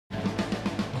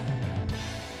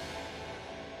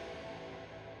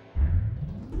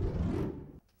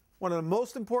One of the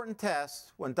most important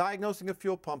tests when diagnosing a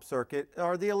fuel pump circuit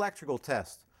are the electrical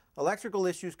tests. Electrical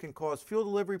issues can cause fuel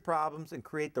delivery problems and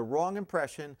create the wrong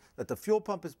impression that the fuel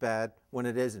pump is bad when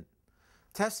it isn't.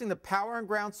 Testing the power and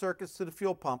ground circuits to the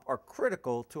fuel pump are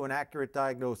critical to an accurate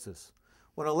diagnosis.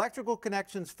 When electrical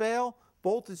connections fail,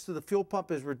 voltage to the fuel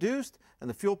pump is reduced and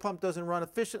the fuel pump doesn't run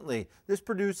efficiently. This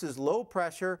produces low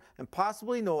pressure and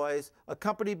possibly noise,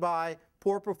 accompanied by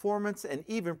poor performance and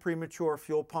even premature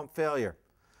fuel pump failure.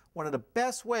 One of the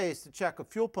best ways to check a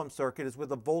fuel pump circuit is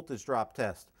with a voltage drop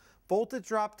test. Voltage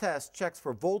drop test checks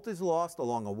for voltage lost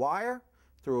along a wire,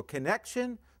 through a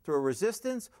connection, through a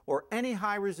resistance, or any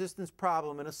high resistance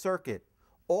problem in a circuit.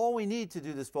 All we need to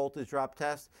do this voltage drop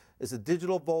test is a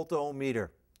digital volt-ohm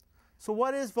meter. So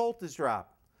what is voltage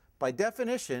drop? By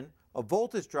definition, a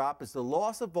voltage drop is the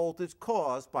loss of voltage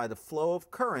caused by the flow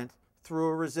of current through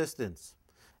a resistance.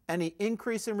 Any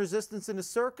increase in resistance in a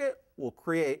circuit will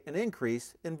create an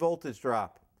increase in voltage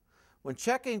drop. When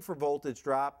checking for voltage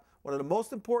drop, one of the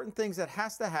most important things that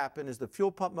has to happen is the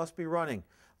fuel pump must be running.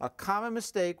 A common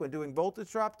mistake when doing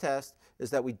voltage drop tests is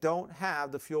that we don't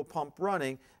have the fuel pump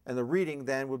running, and the reading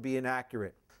then would be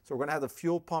inaccurate. So we're going to have the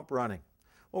fuel pump running.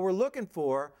 What we're looking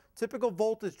for, typical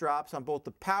voltage drops on both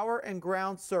the power and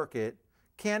ground circuit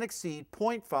can't exceed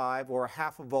 0.5 or a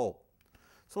half a volt.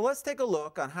 So let's take a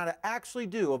look on how to actually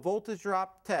do a voltage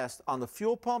drop test on the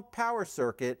fuel pump power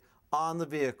circuit on the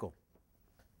vehicle.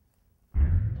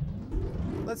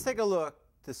 Let's take a look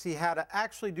to see how to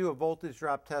actually do a voltage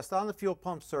drop test on the fuel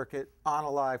pump circuit on a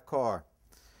live car.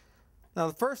 Now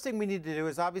the first thing we need to do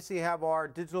is obviously have our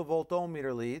digital volt-ohm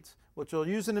meter leads, which we'll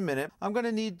use in a minute. I'm going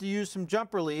to need to use some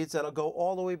jumper leads that'll go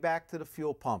all the way back to the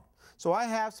fuel pump. So I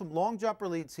have some long jumper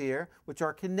leads here which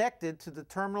are connected to the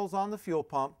terminals on the fuel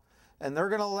pump, and they're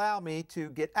going to allow me to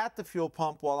get at the fuel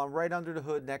pump while I'm right under the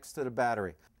hood next to the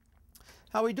battery.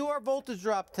 How we do our voltage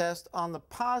drop test on the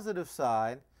positive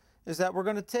side is that we're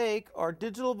going to take our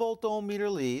digital volt-ohm meter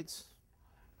leads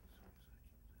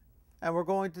and we're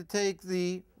going to take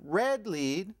the red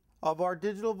lead of our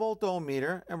digital volt-ohm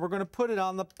meter and we're going to put it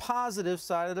on the positive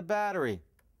side of the battery.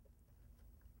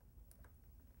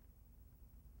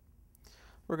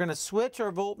 We're going to switch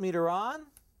our voltmeter on,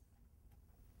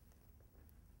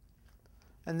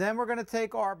 and then we're going to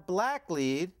take our black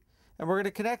lead and we're going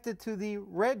to connect it to the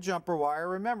red jumper wire.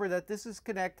 Remember that this is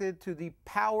connected to the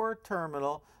power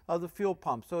terminal of the fuel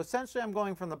pump. So essentially I'm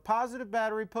going from the positive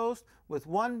battery post with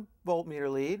one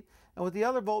voltmeter lead, and with the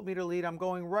other voltmeter lead I'm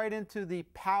going right into the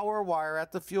power wire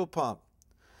at the fuel pump.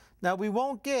 Now we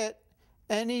won't get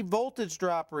any voltage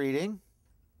drop reading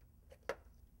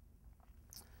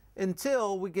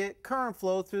until we get current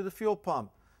flow through the fuel pump.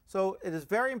 So it is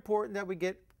very important that we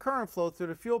get current flow through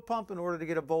the fuel pump in order to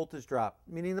get a voltage drop,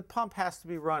 meaning the pump has to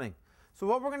be running. So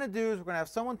what we're going to do is we're going to have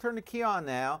someone turn the key on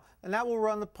now, and that will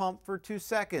run the pump for 2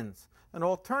 seconds. An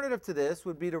alternative to this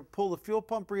would be to pull the fuel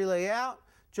pump relay out,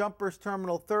 jumpers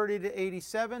terminal 30 to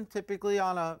 87, typically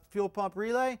on a fuel pump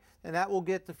relay, and that will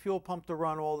get the fuel pump to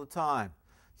run all the time.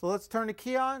 So let's turn the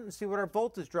key on and see what our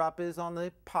voltage drop is on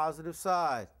the positive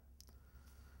side.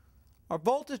 Our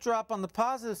voltage drop on the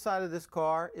positive side of this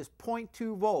car is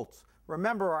 0.2 volts.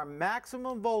 Remember, our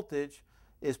maximum voltage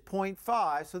is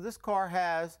 0.5, so this car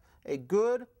has a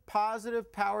good positive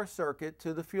power circuit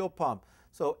to the fuel pump.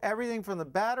 So everything from the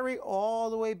battery all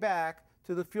the way back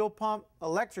to the fuel pump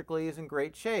electrically is in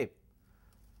great shape.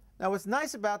 Now what's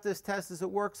nice about this test is it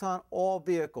works on all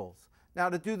vehicles. Now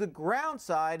to do the ground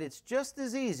side, it's just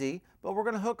as easy, but we're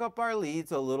going to hook up our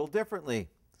leads a little differently.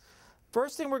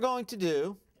 First thing we're going to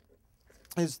do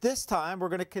is this time we're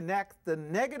going to connect the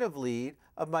negative lead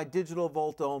of my digital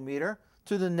volt-ohm meter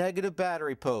to the negative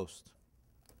battery post.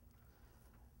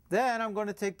 Then I'm going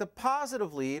to take the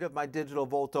positive lead of my digital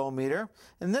volt-ohm meter,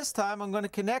 and this time I'm going to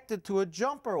connect it to a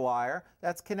jumper wire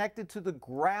that's connected to the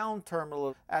ground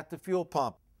terminal at the fuel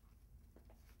pump.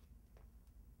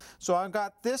 So I've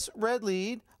got this red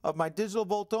lead of my digital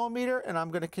volt-ohm meter and I'm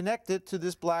going to connect it to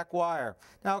this black wire.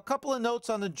 Now a couple of notes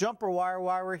on the jumper wire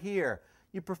while we're here.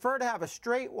 You prefer to have a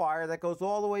straight wire that goes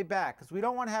all the way back because we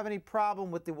don't want to have any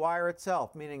problem with the wire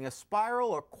itself, meaning a spiral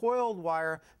or coiled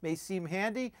wire may seem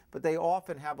handy, but they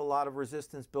often have a lot of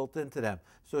resistance built into them.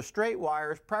 So a straight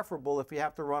wire is preferable if you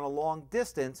have to run a long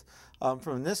distance,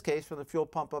 in this case, from the fuel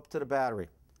pump up to the battery.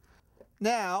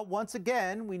 Now, once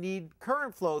again, we need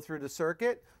current flow through the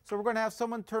circuit, so we're going to have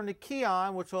someone turn the key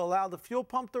on, which will allow the fuel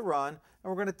pump to run, and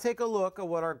we're going to take a look at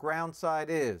what our ground side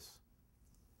is.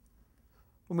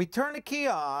 When we turn the key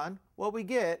on, what we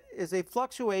get is a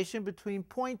fluctuation between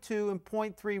 0.2 and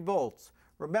 0.3 volts.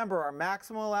 Remember, our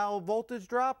maximum allowable voltage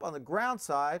drop on the ground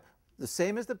side the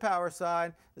same as the power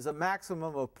side, is a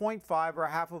maximum of 0.5 or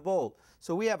half a volt.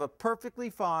 So we have a perfectly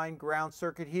fine ground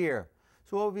circuit here.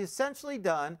 So what we've essentially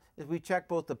done is we checked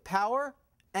both the power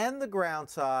and the ground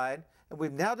side, and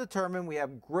we've now determined we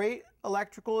have great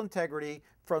electrical integrity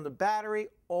from the battery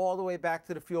all the way back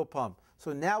to the fuel pump.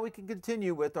 So now we can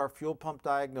continue with our fuel pump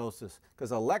diagnosis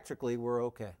because electrically we're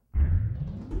okay.